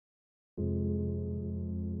Hey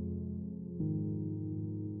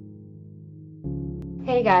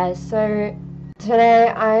guys, so today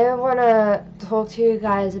I want to talk to you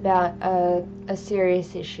guys about a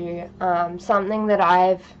serious issue, something that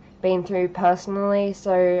I've been through personally,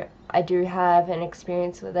 so I do have an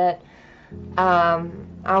experience with it. I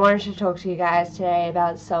wanted to talk to you guys today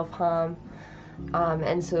about self-harm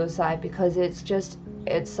and suicide because it's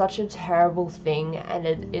such a terrible thing, and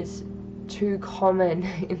it's too common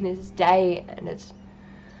in this day, and it's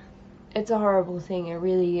a horrible thing, it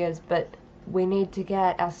really is, but we need to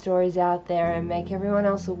get our stories out there and make everyone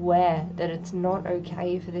else aware that it's not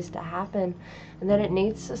okay for this to happen and that it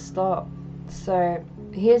needs to stop. So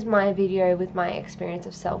here's my video with my experience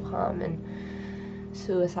of self-harm and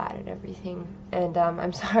suicide and everything. And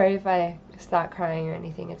I'm sorry if I start crying or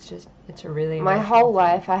anything. It's really my whole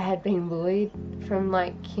life I had been bullied from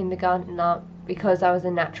like kindergarten up because I was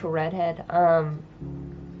a natural redhead. And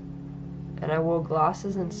I wore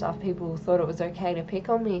glasses and stuff. People thought it was okay to pick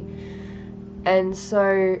on me. And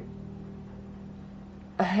so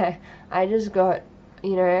I just got,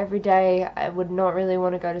 every day I would not really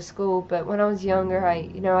want to go to school, but when I was younger, I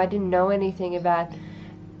didn't know anything about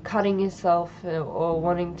cutting yourself or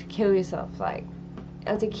wanting to kill yourself. Like,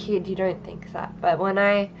 as a kid, you don't think that. But when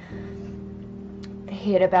I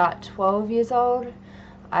hit about 12 years old,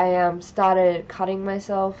 I started cutting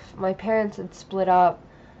myself. My parents had split up.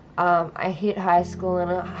 I hit high school,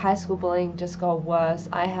 and high school bullying just got worse.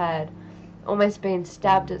 I had almost been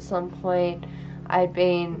stabbed at some point. I'd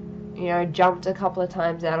been, jumped a couple of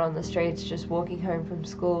times out on the streets just walking home from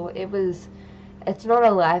school. It's not a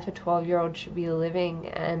life a 12-year-old should be living,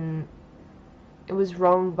 and it was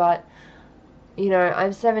wrong, but,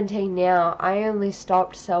 I'm 17 now. I only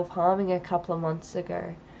stopped self-harming a couple of months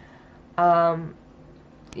ago. I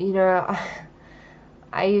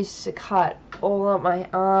used to cut all up my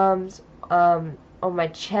arms, on my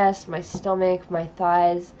chest, my stomach, my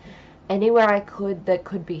thighs, anywhere I could that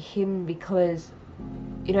could be hidden, because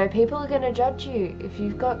people are going to judge you if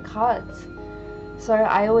you've got cuts. So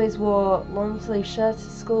I always wore long sleeve shirts to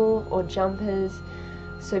school or jumpers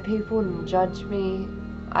so people wouldn't judge me.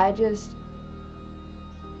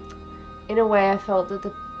 In a way, I felt that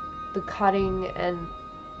the cutting and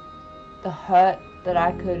the hurt that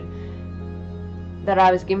I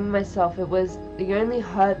was giving myself, it was the only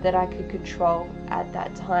hurt that I could control at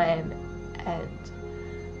that time. And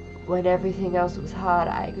when everything else was hard,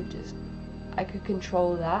 I could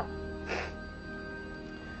control that.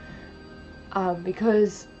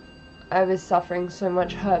 Because I was suffering so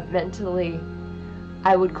much hurt mentally,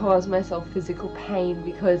 I would cause myself physical pain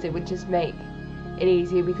because it would just make it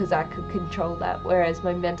easier because I could control that, whereas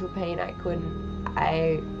my mental pain I couldn't.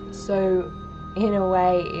 So in a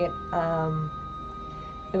way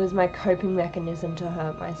it was my coping mechanism to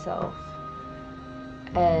hurt myself,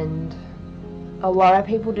 and a lot of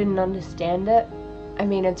people didn't understand it. I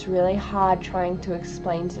mean, it's really hard trying to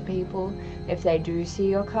explain to people if they do see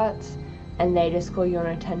your cuts and they just call you an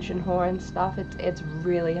attention whore and stuff. It's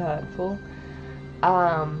really hurtful.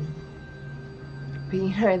 But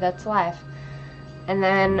that's life. And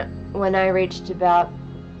then when I reached about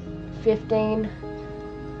 15,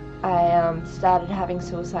 I started having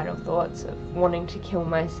suicidal thoughts of wanting to kill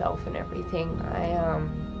myself and everything.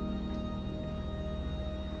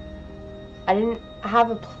 I didn't have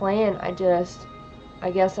a plan. I guess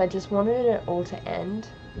I just wanted it all to end.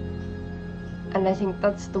 And I think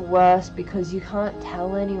that's the worst, because you can't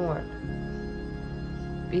tell anyone,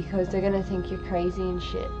 because they're gonna think you're crazy and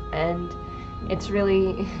shit. And it's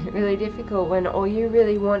really, really difficult when all you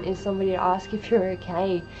really want is somebody to ask if you're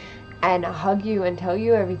okay and hug you and tell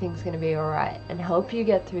you everything's gonna be alright and help you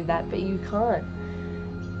get through that, but you can't.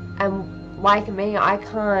 And like me, I'm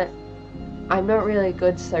not really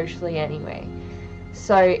good socially anyway.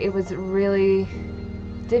 So it was really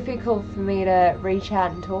difficult for me to reach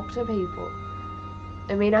out and talk to people.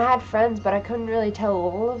 I mean, I had friends, but I couldn't really tell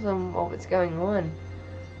all of them what was going on.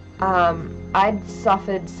 I'd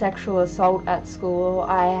suffered sexual assault at school.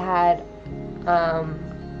 I've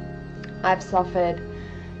suffered,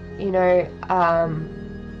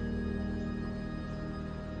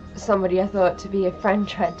 somebody I thought to be a friend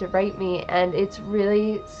tried to rape me, and it's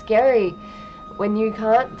really scary when you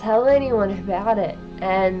can't tell anyone about it,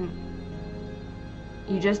 and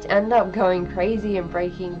you just end up going crazy and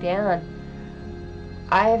breaking down.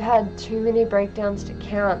 I've had too many breakdowns to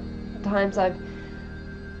count. Times I've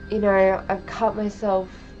cut myself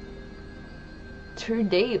too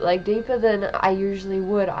deep, like deeper than I usually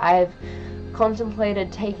would. I've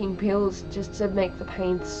contemplated taking pills just to make the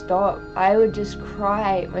pain stop. I would just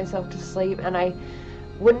cry myself to sleep, and I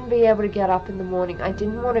wouldn't be able to get up in the morning. I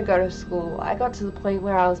didn't want to go to school. I got to the point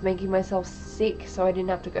where I was making myself sick so I didn't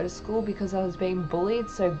have to go to school because I was being bullied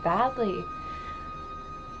so badly.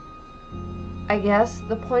 I guess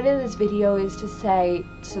the point of this video is to say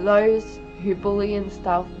to those who bully and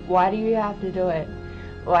stuff, why do you have to do it?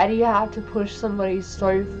 Why do you have to push somebody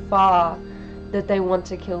so far that they want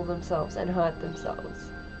to kill themselves and hurt themselves?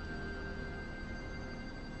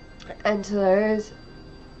 And to those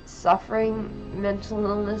suffering mental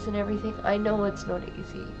illness and everything, I know it's not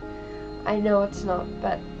easy. I know it's not,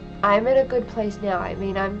 but I'm at a good place now. I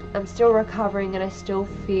mean, I'm still recovering and I still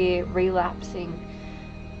fear relapsing,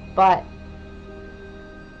 but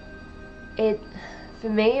for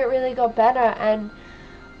me, it really got better. And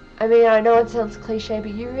I mean, I know it sounds cliche,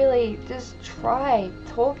 but you really just try.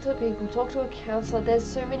 Talk to people, talk to a counselor. There's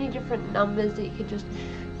so many different numbers that you could just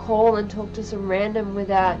call and talk to some random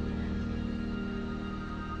without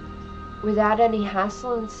any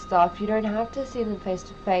hassle and stuff. You don't have to see them face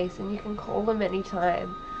to face, and you can call them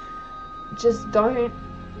anytime. Just don't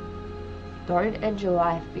end your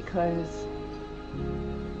life because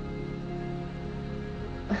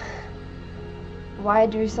why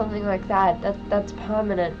do something like that? That's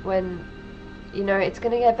permanent when, you know, it's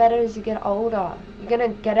gonna get better as you get older. You're gonna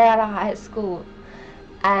get out of high school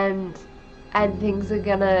and things are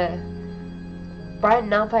gonna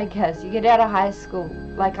brighten up, I guess. You get out of high school,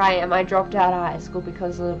 like I am. I dropped out of high school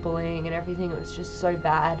because of the bullying and everything. It was just so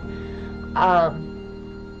bad. I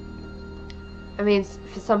mean,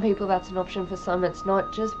 for some people that's an option, for some it's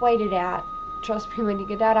not. Just wait it out. Trust me, when you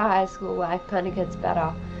get out of high school, life kind of gets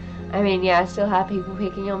better. I mean, yeah, I still have people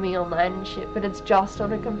picking on me online and shit, but it's just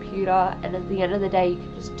on a computer, and at the end of the day, you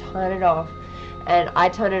can just turn it off. And I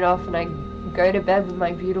turn it off and I go to bed with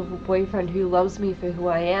my beautiful boyfriend who loves me for who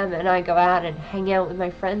I am, and I go out and hang out with my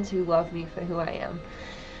friends who love me for who I am.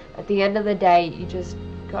 At the end of the day, you just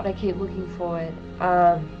gotta keep looking forward.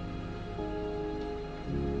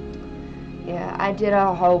 Yeah, I did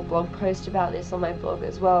a whole blog post about this on my blog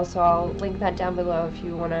as well, so I'll link that down below if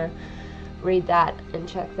you want to read that and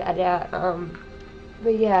check that out.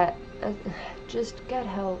 But yeah, just get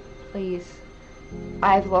help, please.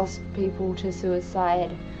 I've lost people to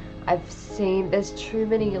suicide. I've seen, there's too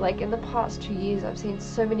many, like in the past 2 years, I've seen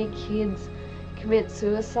so many kids commit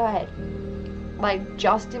suicide, like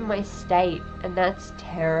just in my state, and that's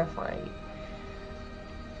terrifying.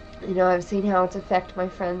 You know, I've seen how it's affected my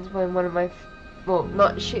friends when one of my, well,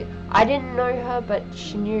 not she, I didn't know her, but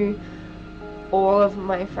she knew all of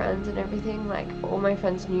my friends and everything. Like, all my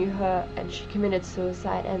friends knew her, and she committed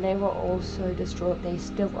suicide, and they were all so distraught. They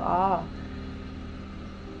still are.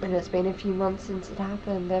 And it's been a few months since it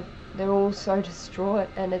happened. They're all so distraught,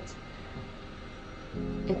 and it's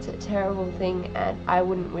a terrible thing, and I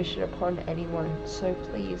wouldn't wish it upon anyone. So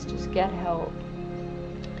please, just get help.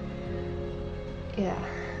 Yeah.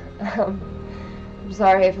 I'm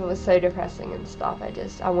sorry if it was so depressing and stuff.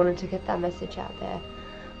 I wanted to get that message out there.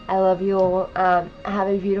 I love you all. Have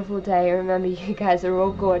a beautiful day. Remember, you guys are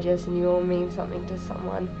all gorgeous and you all mean something to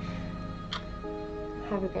someone.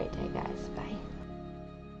 Have a great day, guys. Bye.